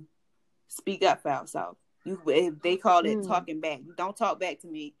to speak up for ourselves. They call it Mm, talking back. You don't talk back to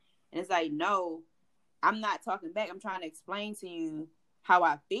me, and it's like no, I'm not talking back. I'm trying to explain to you how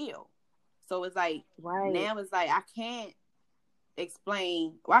I feel. So it's like, Right. now it's like, I can't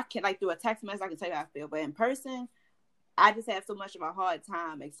explain, or I can't, like, through a text message, I can tell you how I feel, but in person, I just have so much of a hard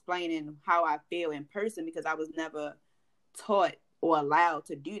time explaining how I feel in person because I was never taught or allowed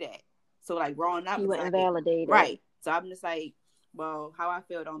to do that. So, like, growing up, You it's were like, invalidated. right. So I'm just like, well, how I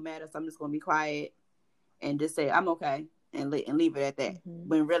feel don't matter. So I'm just going to be quiet and just say, I'm okay, and leave it at that. Mm-hmm.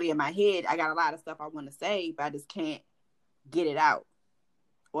 When really in my head, I got a lot of stuff I want to say, but I just can't get it out.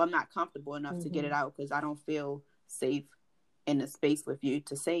 Or I'm not comfortable enough to get it out because I don't feel safe in the space with you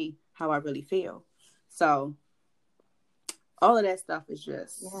to say how I really feel. So all of that stuff is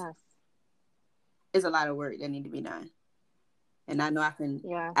just, Yes. it's a lot of work that need to be done. And I know I can,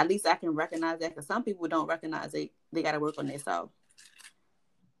 at least I can recognize that, because some people don't recognize they got to work on themselves.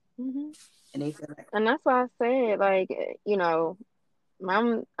 Mm-hmm. And they feel like, And that's why I said, like, you know,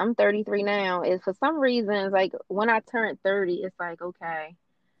 I'm 33 now. Is for some reasons, like when I turned 30, it's like, okay,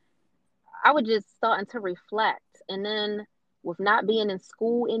 I was just starting to reflect, and then with not being in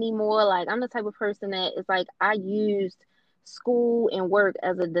school anymore, like I'm the type of person that it's like I used school and work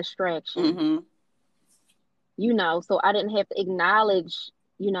as a distraction. mm-hmm. You know, so I didn't have to acknowledge,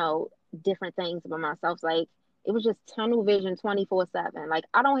 you know, different things about myself. Like it was just tunnel vision 24/7. Like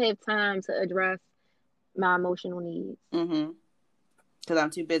I don't have time to address my emotional needs. Mm-hmm. Because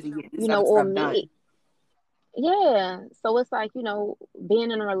I'm too busy getting this You other know, or stuff done. me. Yeah. So it's like, you know,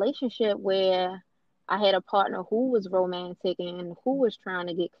 being in a relationship where I had a partner who was romantic and who was trying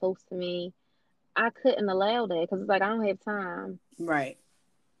to get close to me, I couldn't allow that because it's like I don't have time. Right.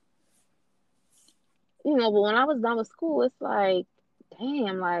 You know, but when I was done with school, it's like,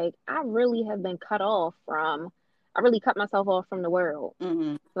 damn, like I really have been cut off from, I really cut myself off from the world.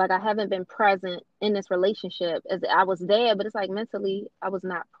 Mm-hmm. Like I haven't been present in this relationship as I was there, but it's like mentally I was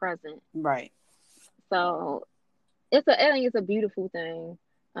not present. Right. So I think it's a beautiful thing.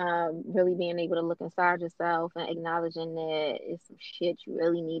 Really being able to look inside yourself and acknowledging that it's some shit you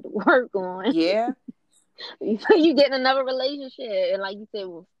really need to work on. Yeah. You get in another relationship, and like you said,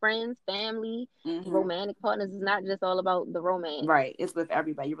 with friends, family, Mm-hmm. romantic partners, it's not just all about the romance. Right. It's with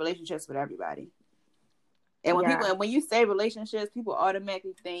everybody. Your relationships with everybody. And Yeah. when you say relationships, people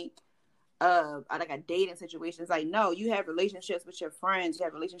automatically think of like a dating situation. It's like, no, you have relationships with your friends, you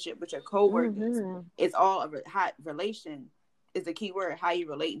have relationship with your coworkers. Mm-hmm. It's all a hot relation is the key word, how you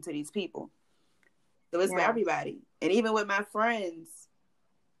relating to these people. So it's for Yes. everybody. And even with my friends,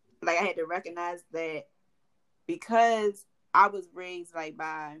 like I had to recognize that because I was raised like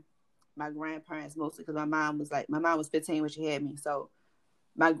by my grandparents mostly, because my mom was 15 when she had me. So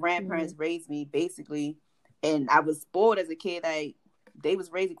my grandparents raised me basically, and I was spoiled as a kid. Like they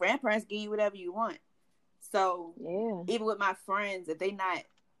was raised, grandparents give you whatever you want. So even with my friends, if they not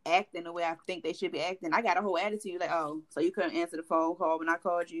acting the way I think they should be acting, I got a whole attitude like, oh, so you couldn't answer the phone call when I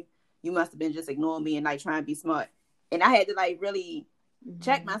called you? You must have been just ignoring me and like trying to be smart. And I had to like really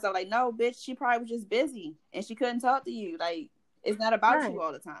check myself, like, no, bitch, she probably was just busy and she couldn't talk to you. Like, it's not about you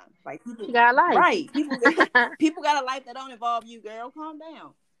all the time. Like, people, she got a life. Right. People got a life that don't involve you, girl. Calm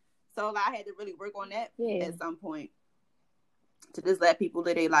down. So like, I had to really work on that at some point, to just let people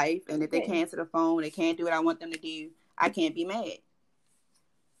live their life. And if they can't answer the phone, they can't do what I want them to do, I can't be mad.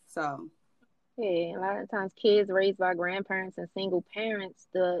 So yeah, a lot of times kids raised by grandparents and single parents,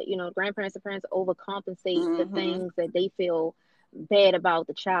 grandparents and parents overcompensate for things that they feel bad about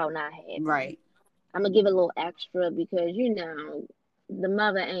the child not having. Right. I'm gonna give a little extra because the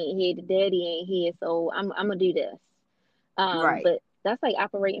mother ain't here, the daddy ain't here, so I'm gonna do this. Right. But that's like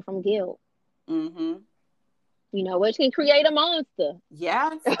operating from guilt. Mm-hmm. Which can create a monster.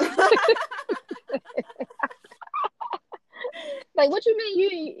 Yes. Like, what you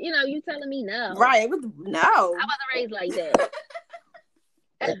mean? You telling me no? Right. No. I wasn't raised like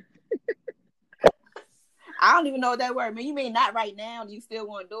that. I don't even know what that word means. You mean not right now? You still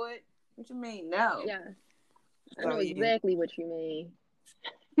want to do it? What you mean? No. Yeah. I know exactly what you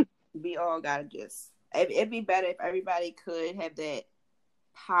mean. We all gotta it'd be better if everybody could have that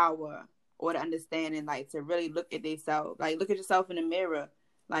power or the understanding, like, to really look at themselves, like look at yourself in the mirror,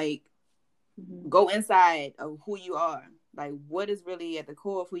 like go inside of who you are, like what is really at the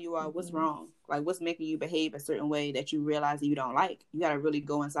core of who you are, what's wrong, like what's making you behave a certain way that you realize that you don't like. You gotta really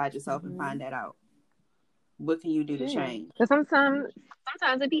go inside yourself and find that out. What can you do to change? Because sometimes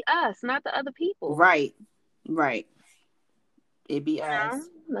it be us, not the other people. Right. It be us.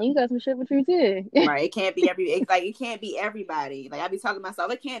 Now you got some shit with you too. Right. It can't be it can't be everybody. Like I be talking to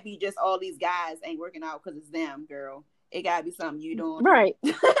myself, it can't be just all these guys ain't working out because it's them, girl. It gotta be something you doing. Right.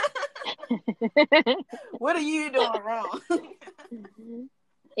 What are you doing wrong?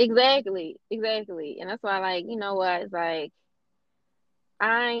 Exactly. And that's why, like, you know what? It's like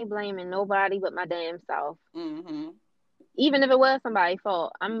I ain't blaming nobody but my damn self. Mm-hmm. Even if it was somebody's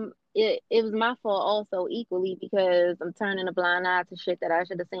fault, it was my fault also equally because I'm turning a blind eye to shit that I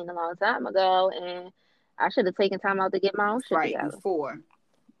should have seen a long time ago, and I should have taken time out to get my own shit Right, together.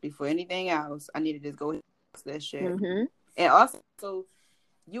 before anything else, I need to just go ahead and fix that shit. Mm-hmm. And also,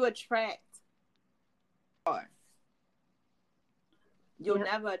 you attract, or you'll Yep.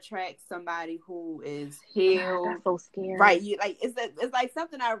 never attract somebody who is God, healed. that's so scary. Right, you like it's like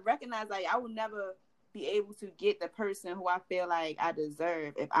something I recognize. Like I will never be able to get the person who I feel like I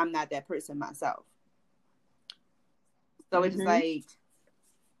deserve if I'm not that person myself. So it's just Mm-hmm.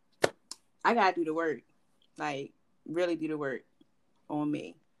 like I gotta do the work, like really do the work on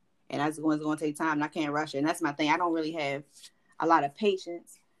me, and that's going to take time. And I can't rush it, and that's my thing. I don't really have a lot of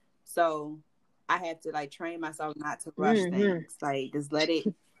patience, so I have to like train myself not to rush Mm-hmm. things. Like just let it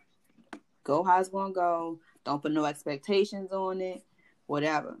go how it's gonna go. Don't put no expectations on it.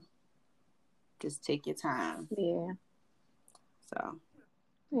 Whatever. Just take your time. Yeah. So.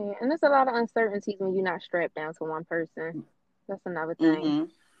 Yeah. And there's a lot of uncertainties when you're not strapped down to one person. That's another thing.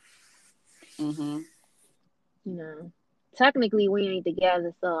 Mhm. Mhm. You know, technically we ain't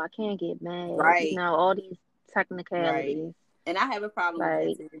together, so I can't get mad. You Right. know, all these Right. technicalities. And I have a problem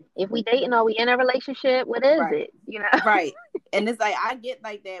with that Like, too. if we dating or we in a relationship, what is Right. it? You know? Right. And it's like I get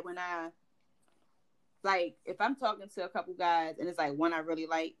like that when I like if I'm talking to a couple guys and it's like one I really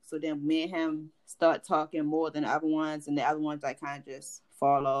like, so then me and him start talking more than the other ones, and the other ones like kind of just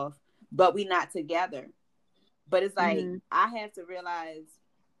fall off. But we not together. But it's like Mm-hmm. I have to realize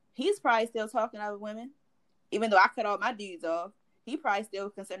he's probably still talking to other women, even though I cut all my dudes off. He probably still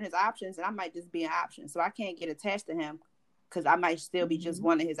considering his options, and I might just be an option. So I can't get attached to him because I might still be just Mm-hmm.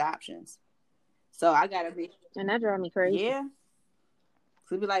 one of his options. So I gotta be, And that drives me crazy. yeah.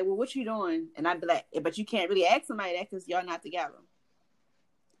 So be like, well, what you doing? And I'd be like, but you can't really ask somebody that because y'all not together.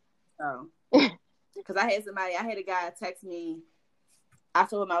 So, because I had a guy text me. I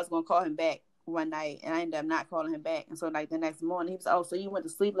told him I was gonna call him back one night, and I ended up not calling him back. And so, like the next morning, he was, oh, so you went to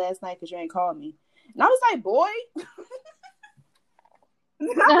sleep last night because you ain't called me? And I was like, boy. And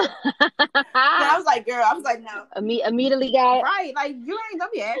I was like, girl, I was like, no. Immediately got Right, like you ain't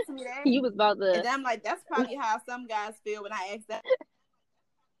gonna be asking me that. you was about And to. then I'm like, that's probably how some guys feel when I asked that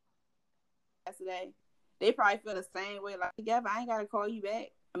yesterday. They probably feel the same way. Like, yeah, I ain't gotta call you back.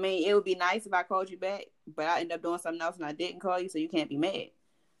 I mean, it would be nice if I called you back, but I end up doing something else and I didn't call you, so you can't be mad.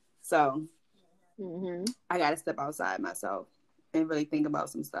 So Mm-hmm. I gotta step outside myself and really think about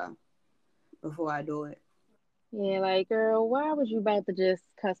some stuff before I do it. Yeah, like, girl, why was you about to just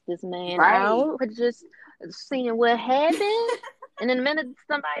cuss this man Right. out? Just seeing what happened? And then the minute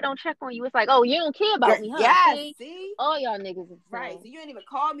somebody don't check on you, it's like, oh, you don't care Girl, about me, huh? yes, See? see? All y'all niggas is the Right. So same. you didn't even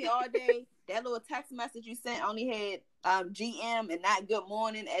call me all day. That little text message you sent only had GM and not good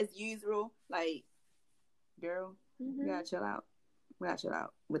morning as usual. Like, girl, you Mm-hmm. gotta chill out. We gotta chill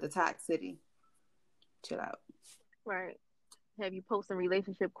out with the toxicity. Chill out. Right. Have you posting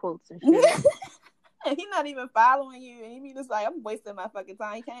relationship quotes and shit. And he's not even following you, and he be just like, I'm wasting my fucking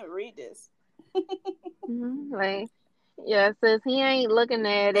time. He can't even read this. Mm-hmm. Like, yeah, it says he ain't looking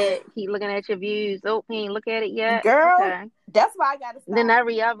at it. He looking at your views. Oh, he ain't look at it yet. Girl, Okay. that's why I gotta Then stop.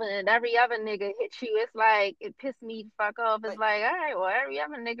 every other nigga hit you. It's like it pissed me the fuck off. It's But like, all right, well, every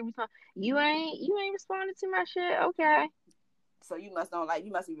other nigga respond. You ain't responding to my shit. Okay. so you must don't like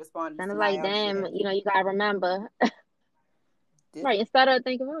you must be responding to And it's somebody like, else's damn, shit. you gotta remember, This right? Instead of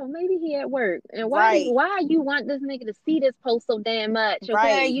thinking, oh, maybe he at work, and right, why you want this nigga to see this post so damn much? Okay,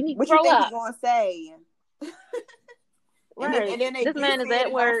 right. you need to What you grow think he up, gonna say? right? And then This you man is see it at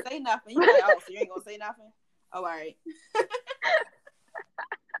and don't work, say nothing. You be like, oh, so you ain't gonna say nothing? Oh, all right.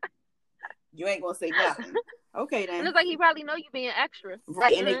 You ain't gonna say nothing. Okay and then. it's like he probably know you being extra.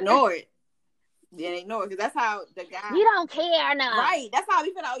 Right, and ignore it. Then ignore it because that's how the guy. You don't care enough, Right, that's how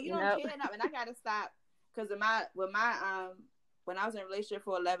we feel. Like, oh, you you don't know. care enough, and I gotta stop because when I was in a relationship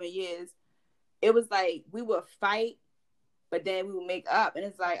for 11 years, it was like we would fight, but then we would make up, and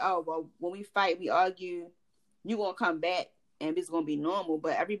it's like, oh well, when we fight, we argue, you gonna come back, and it's gonna be normal.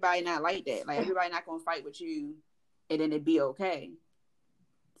 But everybody not like that. Like everybody not gonna fight with you, and then it be okay.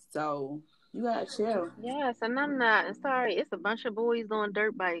 So you gotta chill, Yes, and I'm not. I'm sorry. It's a bunch of boys doing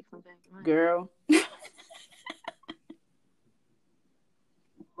dirt bikes and things. Like, girl.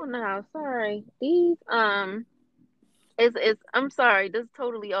 oh no, sorry. These it's. I'm sorry. This is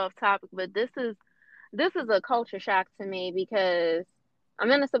totally off topic, but this is a culture shock to me because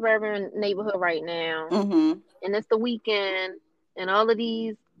I'm in a suburban neighborhood right now, Mm-hmm. and it's the weekend, and all of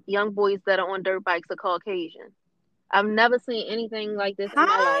these young boys that are on dirt bikes are Caucasian. I've never seen anything like this in my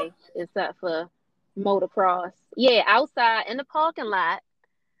Huh? life except for motocross. Yeah, outside in the parking lot.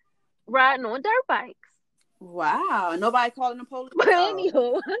 riding on dirt bikes. Wow. Nobody calling the police? But Oh.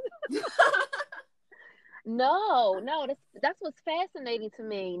 anywho, no, that's what's fascinating to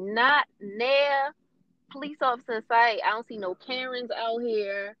me. Not near police officer in sight. I don't see no Karens out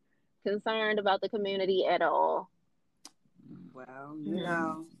here concerned about the community at all. Well,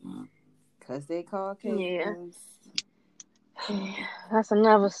 because they call Yeah. cases. That's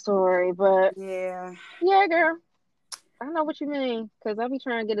another story, but Yeah, girl, I know what you mean, because I be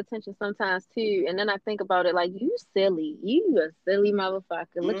trying to get attention sometimes too, and then I think about it like, you silly, you a silly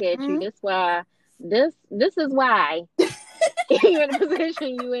motherfucker. Look at you. That's why this is why you're in the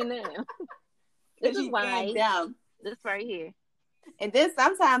position you in now. This is why. Down. This right here. And then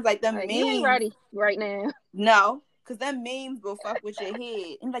sometimes like them Like, memes. you ain't ready right now. No, because them memes will fuck with your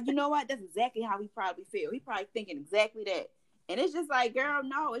head. And like, you know what? That's exactly how he probably feel. He probably thinking exactly that. And it's just like, girl,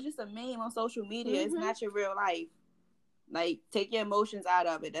 no, it's just a meme on social media. It's not your real life. Like, take your emotions out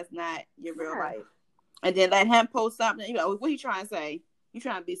of it. That's not your real life. And then let him post something. You know, what you trying to say? You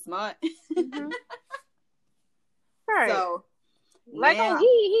trying to be smart? Right. So, like, now, he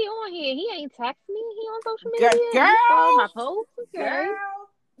on here. He ain't text me. He on social media. Girl, he saw my post. Okay. Girl.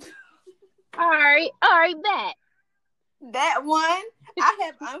 All right, bet. That one, I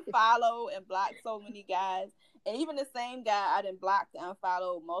have unfollowed and blocked so many guys. And even the same guy I done blocked and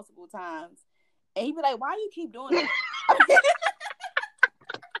unfollowed multiple times. And he be like, why do you keep doing that?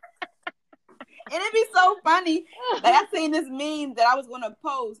 And it'd be so funny. Like, I seen this meme that I was going to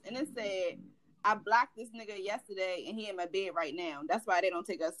post, and it said, I blocked this nigga yesterday, and he in my bed right now. That's why they don't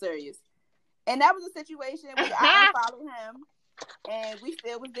take us serious. And that was a situation where I unfollowed him, and we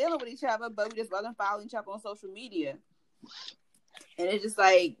still was dealing with each other, but we just wasn't following each other on social media. And it's just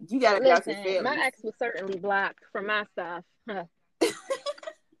like, you got to be out your feelings. My ex was certainly blocked from my stuff. Huh.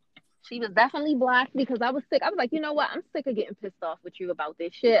 She was definitely blocked because I was sick. I was like, you know what? I'm sick of getting pissed off with you about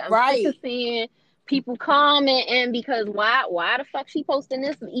this shit. I'm sick of seeing people commenting because why the fuck she posting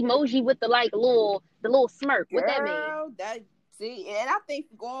this emoji with the little smirk? Girl, what that mean? See, and I think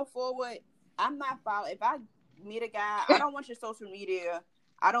going forward, I'm not following. If I meet a guy, I don't want your social media.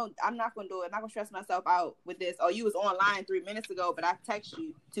 I'm not gonna do it. I'm not gonna stress myself out with this. Oh, you was online 3 minutes ago, but I text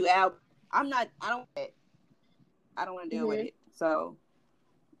you 2 hours. I don't want to deal with it. So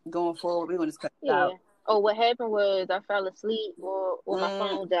going forward, we're gonna just cut it out. Oh, what happened was I fell asleep or my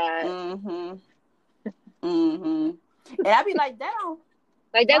phone died. And I be like, that don't.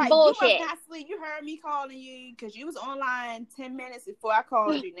 Like, that's bullshit. You was not asleep. You heard me calling you because you was online 10 minutes before I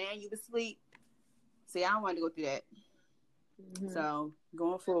called you. Now you was asleep. See, I don't want to go through that. So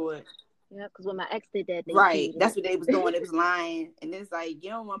going forward. Yeah, because when my ex did that, that's what they was doing. It was lying, and it's like,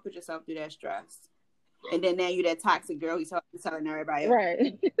 you don't want to put yourself through that stress. And then now you that toxic girl. He's telling everybody,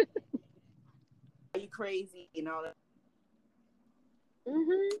 right? Are you crazy and all that?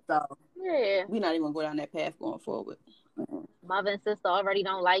 So we're not even gonna go down that path going forward. Mother and sister already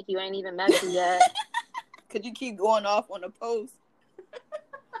don't like you. Ain't even met you yet. Could you keep going off on the post?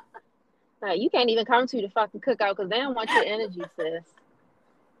 Right, you can't even come to the fucking cookout because they don't want your energy, sis.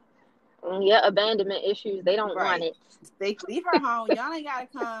 Abandonment issues. They don't want it. They leave her home. Y'all ain't gotta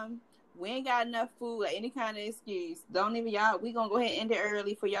come. We ain't got enough food or any kind of excuse. Don't even y'all. We gonna go ahead and end it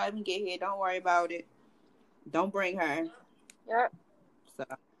early for y'all even get here. Don't worry about it. Don't bring her. Yep. So.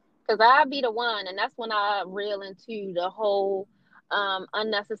 Because I'll be the one, and that's when I reel into the whole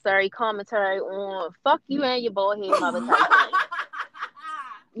unnecessary commentary on fuck you and your bald head mother type thing.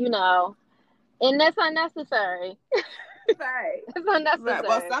 You know, and that's unnecessary. Right. It's unnecessary. Right.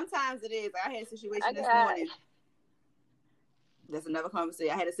 Well, sometimes it is. I had a situation this morning. That's another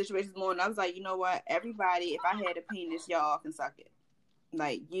conversation. I had a situation this morning. I was like, you know what? Everybody, if I had a penis, y'all can suck it.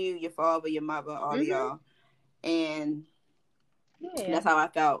 Like you, your father, your mother, all of y'all. And that's how I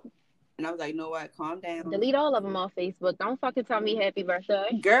felt. And I was like, you know what? Calm down. Delete all of them on Facebook. Don't fucking tell me happy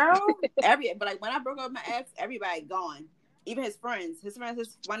birthday. Girl, but like when I broke up with my ex, everybody gone. Even his friends.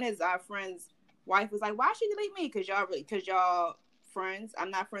 One of his friends' wife was like, why she delete me? Because y'all friends. I'm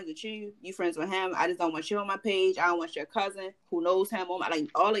not friends with you. You friends with him. I just don't want you on my page. I don't want your cousin who knows him on my,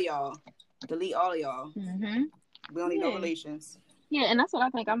 like, all of y'all. Delete all of y'all. We don't need no relations. Yeah, and that's what I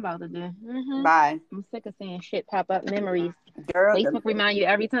think I'm about to do. Bye. I'm sick of seeing shit pop up, memories. Girl, Facebook remind you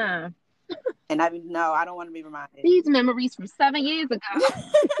every time. And I don't want to be reminded. These memories from 7 years ago.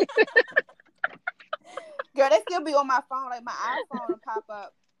 Girl, they still be on my phone. Like, my iPhone will pop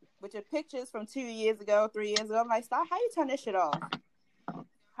up with your pictures from 2 years ago, 3 years ago. I'm like, stop. How you turn this shit off?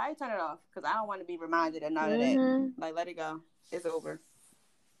 How you turn it off? Because I don't want to be reminded of none of that. Like, let it go. It's over.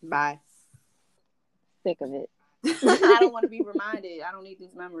 Bye. Sick of it. I don't want to be reminded. I don't need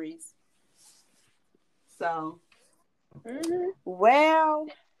these memories. So, well,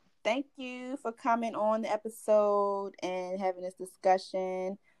 thank you for coming on the episode and having this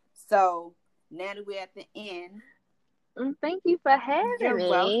discussion. So now that we're at the end, Thank you for having you're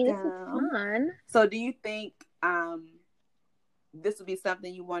me. This was welcome. fun. So do you think this would be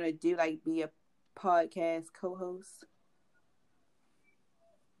something you want to do, like be a podcast co-host?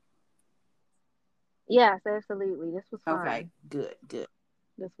 Yes, absolutely. This was Okay, fun. good.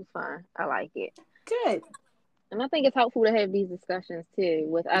 This was fun. I like it. Good. And I think it's helpful to have these discussions too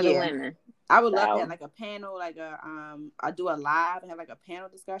with other Yeah. women. I would love to have So, like a panel, like I do a live and have like a panel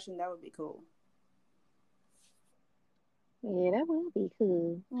discussion. That would be cool. yeah, that will be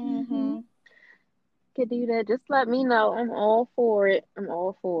cool. Mm-hmm. Could do that. Just let me know. I'm all for it. I'm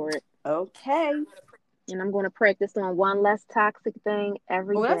all for it. Okay. And I'm going to practice on one less toxic thing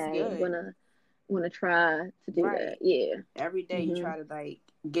every Oh, that's day. good. I'm gonna try to do that. Right. Yeah. Every day you Mhm. try to like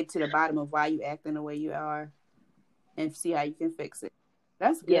get to the bottom of why you acting the way you are and see how you can fix it.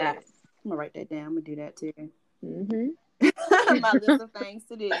 That's good. Yes. I'm gonna write that down. I'm gonna do that too. Mhm. My list of things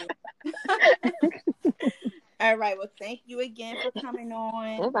to do. All right. Well, thank you again for coming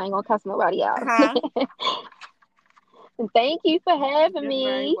on. Everybody ain't gonna cuss nobody out. Huh? And thank you for having You're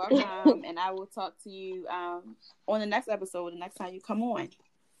very me. welcome. And I will talk to you on the next episode, the next time you come on.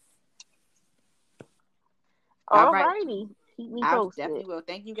 All right. Alrighty. Keep me I posted. definitely will.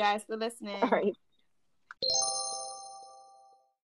 Thank you guys for listening. All right.